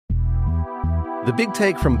The Big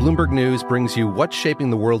Take from Bloomberg News brings you what's shaping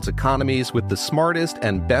the world's economies with the smartest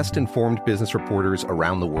and best-informed business reporters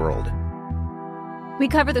around the world. We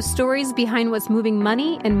cover the stories behind what's moving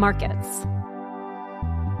money and markets,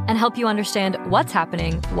 and help you understand what's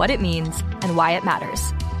happening, what it means, and why it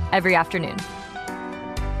matters every afternoon.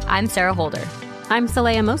 I'm Sarah Holder. I'm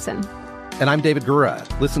Saleha Mohsin. And I'm David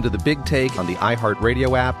Gura. Listen to The Big Take on the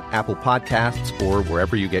iHeartRadio app, Apple Podcasts, or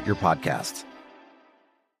wherever you get your podcasts.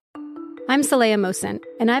 I'm Saleha Mohsin,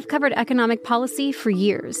 and I've covered economic policy for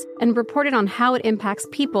years and reported on how it impacts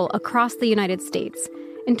people across the United States.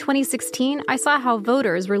 In 2016, I saw how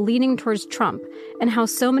voters were leaning towards Trump and how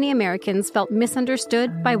so many Americans felt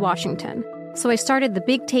misunderstood by Washington. So I started The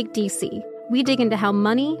Big Take DC. We dig into how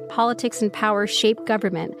money, politics, and power shape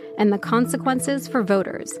government and the consequences for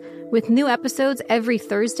voters. With new episodes every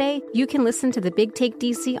Thursday, you can listen to The Big Take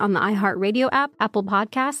DC on the iHeartRadio app, Apple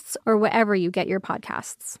Podcasts, or wherever you get your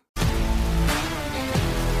podcasts.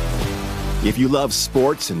 If you love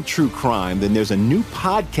sports and true crime, then there's a new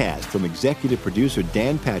podcast from executive producer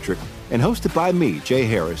Dan Patrick and hosted by me, Jay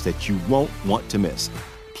Harris, that you won't want to miss.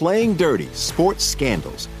 Playing Dirty: Sports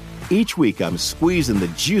Scandals. Each week, I'm squeezing the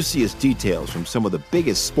juiciest details from some of the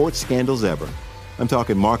biggest sports scandals ever. I'm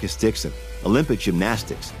talking Marcus Dixon, Olympic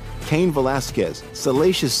gymnastics, Cain Velasquez,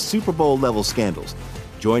 salacious Super Bowl-level scandals.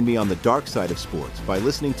 Join me on the dark side of sports by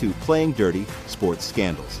listening to Playing Dirty: Sports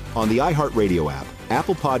Scandals on the iHeartRadio app,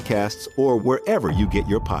 Apple Podcasts, or wherever you get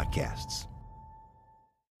your podcasts.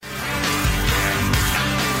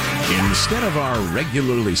 Instead of our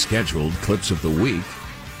regularly scheduled clips of the week,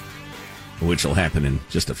 which will happen in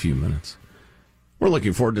just a few minutes, we're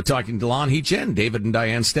looking forward to talking to Lon He-Chen, David and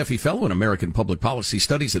Diane Steffi Fellow in American Public Policy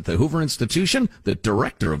Studies at the Hoover Institution, the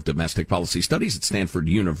Director of Domestic Policy Studies at Stanford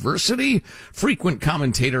University, frequent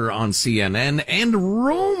commentator on CNN, and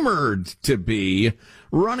rumored to be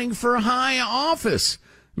running for high office.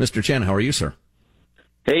 Mr. Chen, how are you, sir?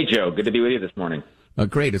 Hey, Joe. Good to be with you this morning.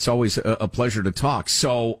 Great. It's always a pleasure to talk.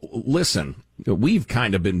 So, listen, we've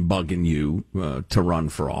kind of been bugging you to run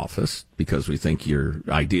for office because we think your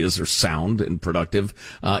ideas are sound and productive.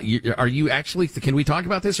 Are you actually, can we talk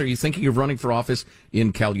about this? Are you thinking of running for office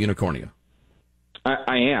in Cal Unicornia?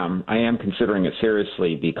 I am. I am considering it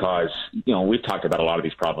seriously because, we've talked about a lot of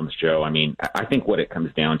these problems, Joe. I mean, I think what it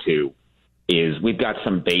comes down to is we've got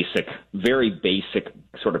some very basic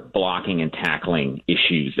sort of blocking and tackling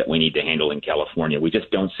issues that we need to handle in California. We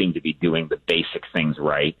just don't seem to be doing the basic things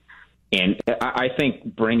right. And I think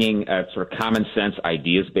bringing a sort of common sense,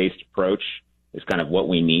 ideas-based approach is kind of what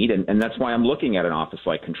we need. And that's why I'm looking at an office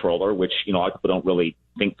like controller, which, a lot of people don't really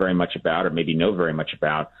think very much about or maybe know very much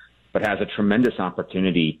about, but has a tremendous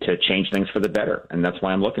opportunity to change things for the better. And that's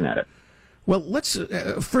why I'm looking at it. Well, let's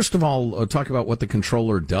first of all talk about what the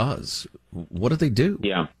controller does. What do they do?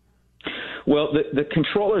 Yeah. Well, the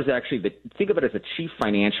controller is actually, think of it as a chief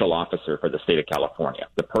financial officer for the state of California,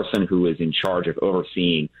 the person who is in charge of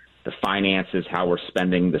overseeing the finances, how we're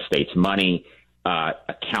spending the state's money,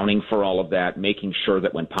 accounting for all of that, making sure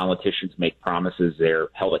that when politicians make promises, they're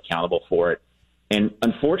held accountable for it. And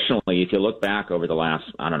unfortunately, if you look back over the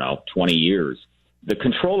last, 20 years, the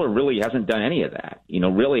controller really hasn't done any of that,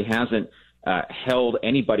 really hasn't held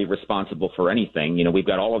anybody responsible for anything. We've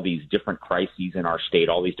got all of these different crises in our state,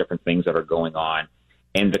 all these different things that are going on.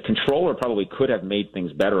 And the controller probably could have made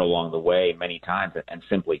things better along the way many times and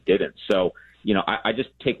simply didn't. So, I just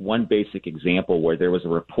take one basic example where there was a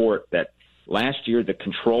report that last year the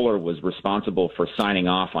controller was responsible for signing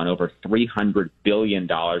off on over $300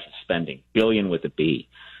 billion of spending, billion with a B,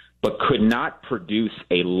 but could not produce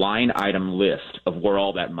a line item list of where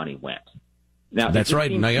all that money went. Now, that's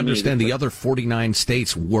right, and I understand the other 49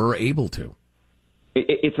 states were able to.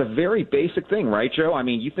 It's a very basic thing, right, Joe? I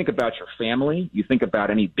mean, you think about your family, you think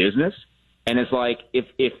about any business, and it's like if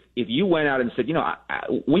you went out and said,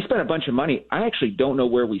 we spent a bunch of money, I actually don't know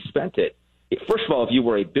where we spent it. First of all, if you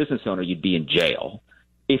were a business owner, you'd be in jail.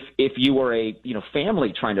 If you were a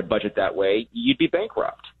family trying to budget that way, you'd be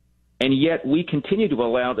bankrupt. And yet we continue to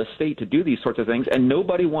allow the state to do these sorts of things, and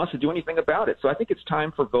nobody wants to do anything about it. So I think it's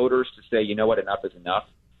time for voters to say, you know what, enough is enough,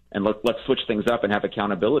 and let's switch things up and have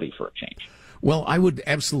accountability for a change. Well, I would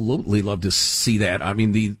absolutely love to see that. I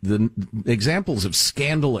mean, the examples of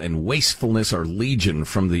scandal and wastefulness are legion,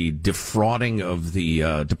 from the defrauding of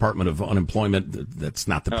the Department of Unemployment. That's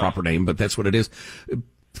not the proper name, but that's what it is.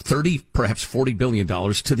 30, perhaps $40 billion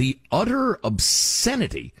to the utter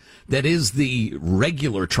obscenity that is the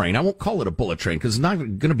regular train. I won't call it a bullet train because it's not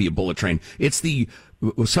going to be a bullet train. It's the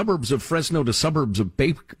suburbs of Fresno to suburbs of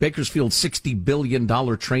Bakersfield $60 billion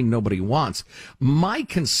train nobody wants. My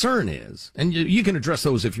concern is, and you can address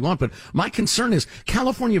those if you want, but my concern is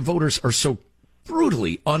California voters are so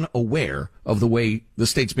brutally unaware of the way the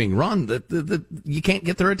state's being run that you can't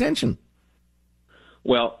get their attention.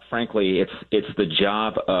 Well, frankly, it's the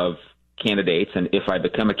job of candidates, and if I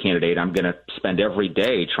become a candidate, I'm going to spend every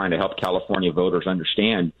day trying to help California voters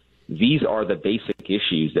understand these are the basic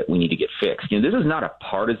issues that we need to get fixed. This is not a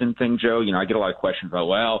partisan thing, Joe. I get a lot of questions about,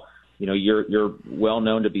 well, you're well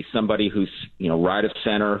known to be somebody who's, right of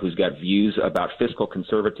center, who's got views about fiscal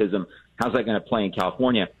conservatism. How's that going to play in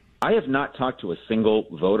California? I have not talked to a single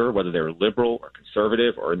voter, whether they're liberal or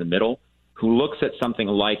conservative or in the middle, who looks at something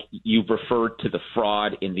like you've referred to the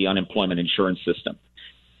fraud in the unemployment insurance system.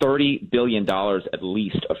 $30 billion at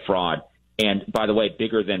least of fraud. And by the way,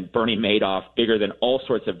 bigger than Bernie Madoff, bigger than all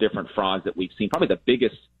sorts of different frauds that we've seen, probably the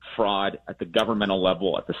biggest fraud at the governmental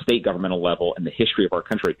level, at the state governmental level in the history of our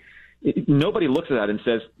country. Nobody looks at that and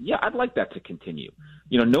says, yeah, I'd like that to continue.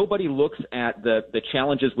 Nobody looks at the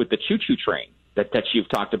challenges with the choo-choo train that you've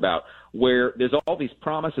talked about, where there's all these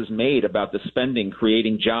promises made about the spending,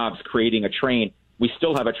 creating jobs, creating a train. We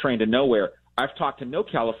still have a train to nowhere. I've talked to no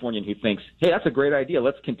Californian who thinks, hey, that's a great idea.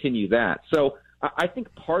 Let's continue that. So I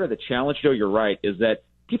think part of the challenge, Joe, you're right, is that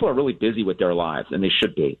people are really busy with their lives, and they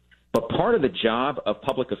should be. But part of the job of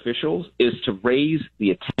public officials is to raise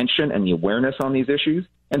the attention and the awareness on these issues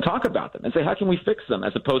and talk about them and say, how can we fix them,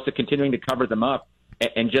 as opposed to continuing to cover them up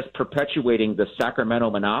and just perpetuating the Sacramento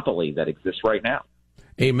monopoly that exists right now.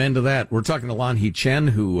 Amen to that. We're talking to Lanhee Chen,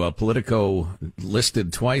 who Politico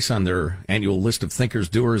listed twice on their annual list of thinkers,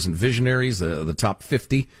 doers, and visionaries, the top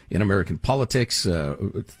 50 in American politics,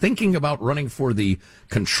 thinking about running for the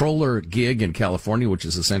controller gig in California, which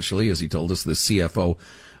is essentially, as he told us, the CFO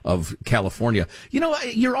of California.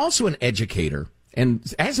 You're also an educator.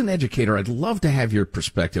 And as an educator, I'd love to have your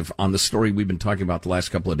perspective on the story we've been talking about the last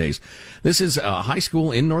couple of days. This is a high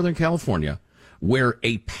school in Northern California where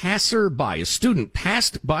a student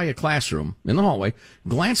passed by a classroom in the hallway,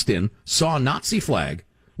 glanced in, saw a Nazi flag,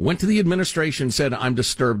 went to the administration, said, I'm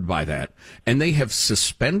disturbed by that. And they have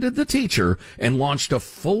suspended the teacher and launched a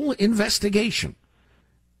full investigation.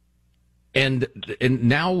 And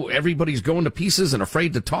now everybody's going to pieces and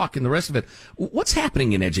afraid to talk and the rest of it. What's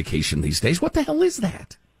happening in education these days? What the hell is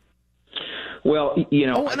that? Well,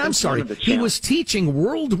 and I'm sorry, he was teaching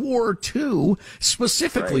World War II,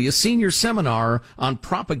 specifically a senior seminar on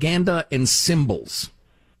propaganda and symbols.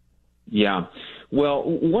 Yeah. Well,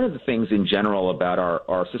 one of the things in general about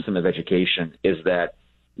our system of education is that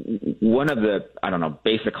one of the,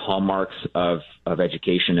 basic hallmarks of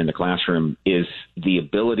education in the classroom is the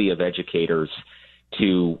ability of educators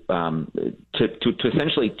to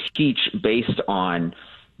essentially teach based on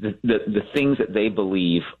the things that they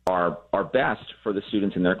believe are best for the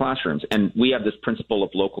students in their classrooms. And we have this principle of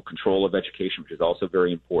local control of education, which is also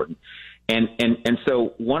very important. And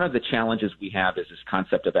so one of the challenges we have is this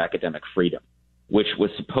concept of academic freedom, which was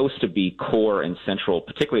supposed to be core and central,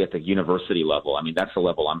 particularly at the university level. I mean, that's the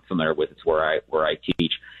level I'm familiar with. It's where I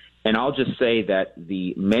teach. And I'll just say that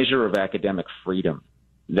the measure of academic freedom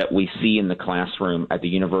that we see in the classroom at the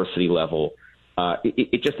university level,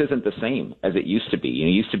 it just isn't the same as it used to be. It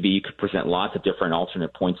used to be you could present lots of different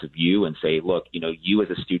alternate points of view and say, look, you as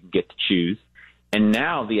a student get to choose. And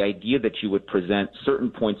now the idea that you would present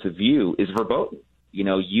certain points of view is verboten.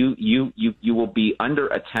 You will be under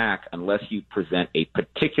attack unless you present a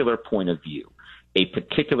particular point of view, a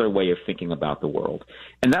particular way of thinking about the world.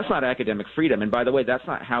 And that's not academic freedom. And by the way, that's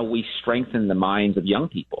not how we strengthen the minds of young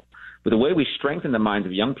people. But the way we strengthen the minds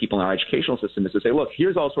of young people in our educational system is to say, look,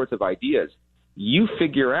 here's all sorts of ideas. You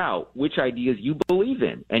figure out which ideas you believe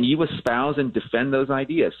in, and you espouse and defend those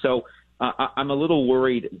ideas. So I'm a little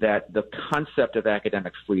worried that the concept of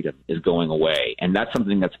academic freedom is going away, and that's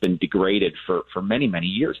something that's been degraded for many, many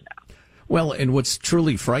years now. Well, and what's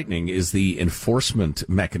truly frightening is the enforcement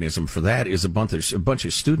mechanism for that is a bunch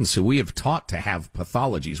of students who we have taught to have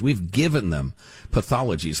pathologies. We've given them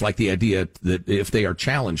pathologies, like the idea that if they are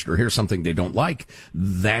challenged or hear something they don't like,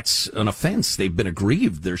 that's an offense. They've been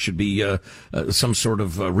aggrieved. There should be some sort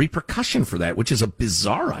of repercussion for that, which is a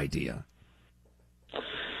bizarre idea.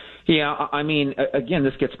 Yeah, I mean, again,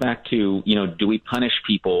 this gets back to, do we punish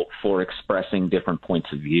people for expressing different points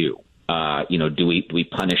of view? Do we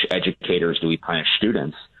punish educators? Do we punish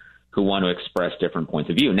students who want to express different points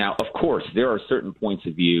of view? Now, of course, there are certain points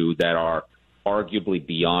of view that are arguably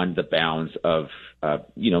beyond the bounds of,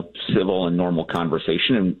 civil and normal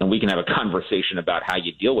conversation, and we can have a conversation about how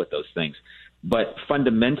you deal with those things. But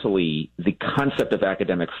fundamentally, the concept of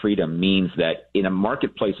academic freedom means that in a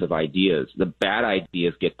marketplace of ideas, the bad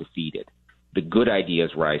ideas get defeated. The good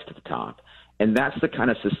ideas rise to the top. And that's the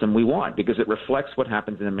kind of system we want because it reflects what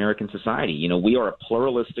happens in American society. We are a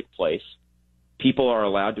pluralistic place. People are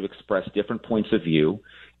allowed to express different points of view.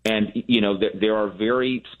 And, there are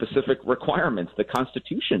very specific requirements the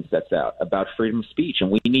Constitution sets out about freedom of speech, and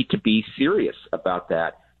we need to be serious about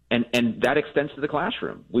that. And that extends to the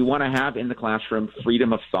classroom. We want to have in the classroom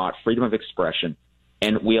freedom of thought, freedom of expression,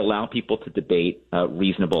 and we allow people to debate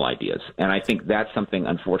reasonable ideas. And I think that's something,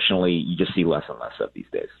 unfortunately, you just see less and less of these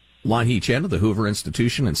days. Lanhee Chen of the Hoover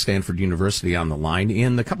Institution and Stanford University on the line.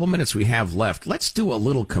 In the couple minutes we have left, let's do a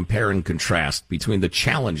little compare and contrast between the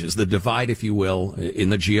challenges, the divide, if you will,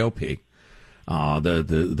 in the GOP,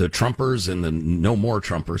 the Trumpers and the no more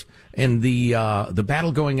Trumpers, and the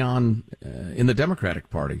battle going on in the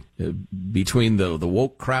Democratic Party between the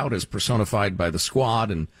woke crowd as personified by the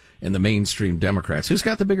Squad and the mainstream Democrats. Who's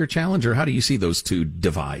got the bigger challenge, or how do you see those two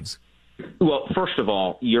divides? Well, first of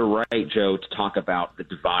all, you're right, Joe, to talk about the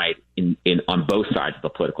divide on both sides of the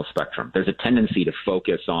political spectrum. There's a tendency to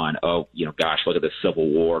focus on, look at the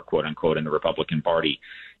Civil War, quote unquote, in the Republican Party.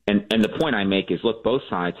 And the point I make is, look, both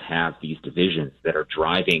sides have these divisions that are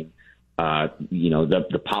driving,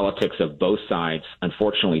 the politics of both sides,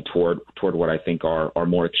 unfortunately, toward what I think are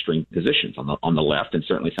more extreme positions on the left, and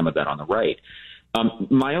certainly some of that on the right.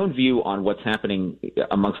 My own view on what's happening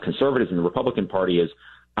amongst conservatives in the Republican Party is,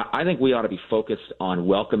 I think we ought to be focused on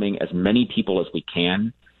welcoming as many people as we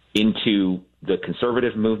can into the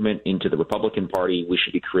conservative movement, into the Republican Party. We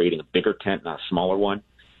should be creating a bigger tent, not a smaller one.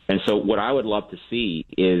 And so what I would love to see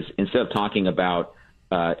is, instead of talking about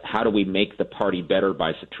how do we make the party better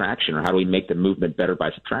by subtraction, or how do we make the movement better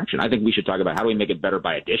by subtraction, I think we should talk about how do we make it better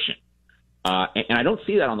by addition. And I don't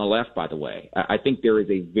see that on the left, by the way. I think there is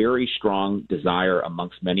a very strong desire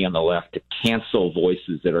amongst many on the left to cancel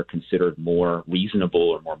voices that are considered more reasonable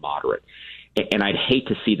or more moderate. And I'd hate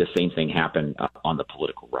to see the same thing happen on the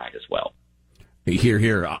political right as well.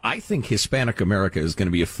 Here. I think Hispanic America is going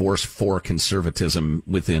to be a force for conservatism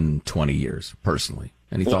within 20 years, personally.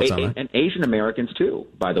 Any thoughts on that? And Asian Americans, too,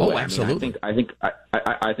 by the way. Absolutely. I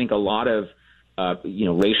think a lot of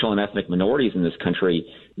racial and ethnic minorities in this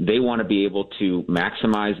country, they want to be able to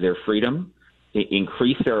maximize their freedom,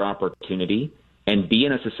 increase their opportunity, and be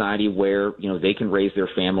in a society where, they can raise their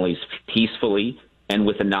families peacefully and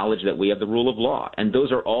with the knowledge that we have the rule of law. And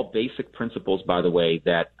those are all basic principles, by the way,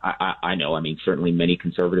 that I know, certainly many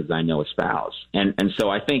conservatives I know espouse. And so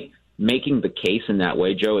I think making the case in that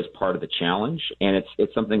way, Joe, is part of the challenge. And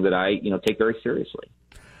it's something that I, take very seriously.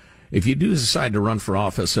 If you do decide to run for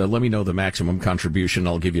office, let me know the maximum contribution.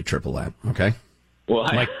 I'll give you triple that. Okay. Well,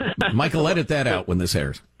 Mike will edit that out when this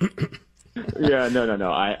airs. Yeah, no.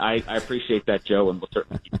 I appreciate that, Joe, and we'll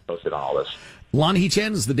certainly keep you posted on all this. Lanhee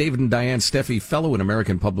Chen is the David and Diane Steffi Fellow in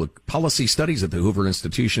American Public Policy Studies at the Hoover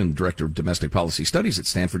Institution, Director of Domestic Policy Studies at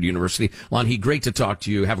Stanford University. Lanhee, great to talk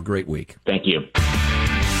to you. Have a great week. Thank you.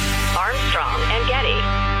 Armstrong and Getty.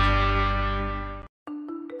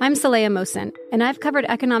 I'm Saleha Mohsin, and I've covered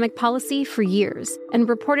economic policy for years and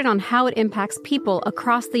reported on how it impacts people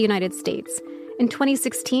across the United States. In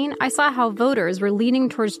 2016, I saw how voters were leaning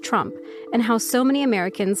towards Trump and how so many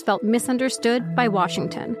Americans felt misunderstood by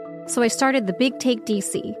Washington. So I started The Big Take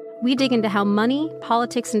DC. We dig into how money,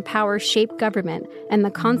 politics, and power shape government and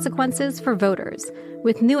the consequences for voters.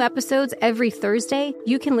 With new episodes every Thursday,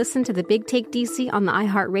 you can listen to The Big Take DC on the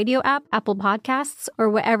iHeartRadio app, Apple Podcasts, or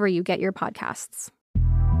wherever you get your podcasts.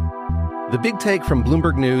 The Big Take from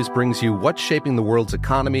Bloomberg News brings you what's shaping the world's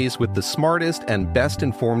economies with the smartest and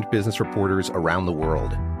best-informed business reporters around the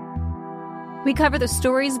world. We cover the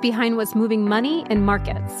stories behind what's moving money and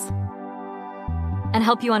markets, and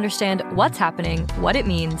help you understand what's happening, what it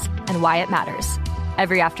means, and why it matters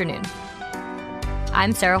every afternoon.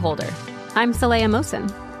 I'm Sarah Holder. I'm Saleha Mohsin.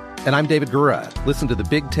 And I'm David Gura. Listen to The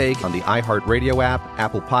Big Take on the iHeartRadio app,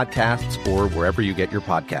 Apple Podcasts, or wherever you get your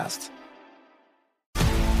podcasts.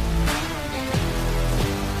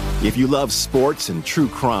 If you love sports and true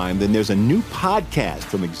crime, then there's a new podcast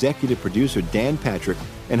from executive producer Dan Patrick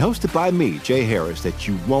and hosted by me, Jay Harris, that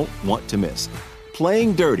you won't want to miss.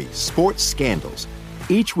 Playing Dirty: Sports Scandals.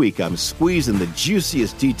 Each week, I'm squeezing the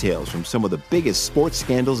juiciest details from some of the biggest sports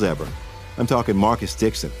scandals ever. I'm talking Marcus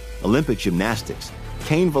Dixon, Olympic gymnastics,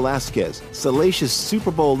 Cain Velasquez, salacious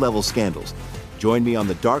Super Bowl-level scandals. Join me on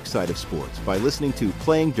the dark side of sports by listening to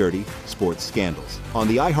Playing Dirty: Sports Scandals on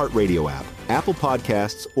the iHeartRadio app, Apple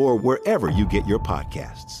Podcasts, or wherever you get your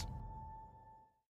podcasts.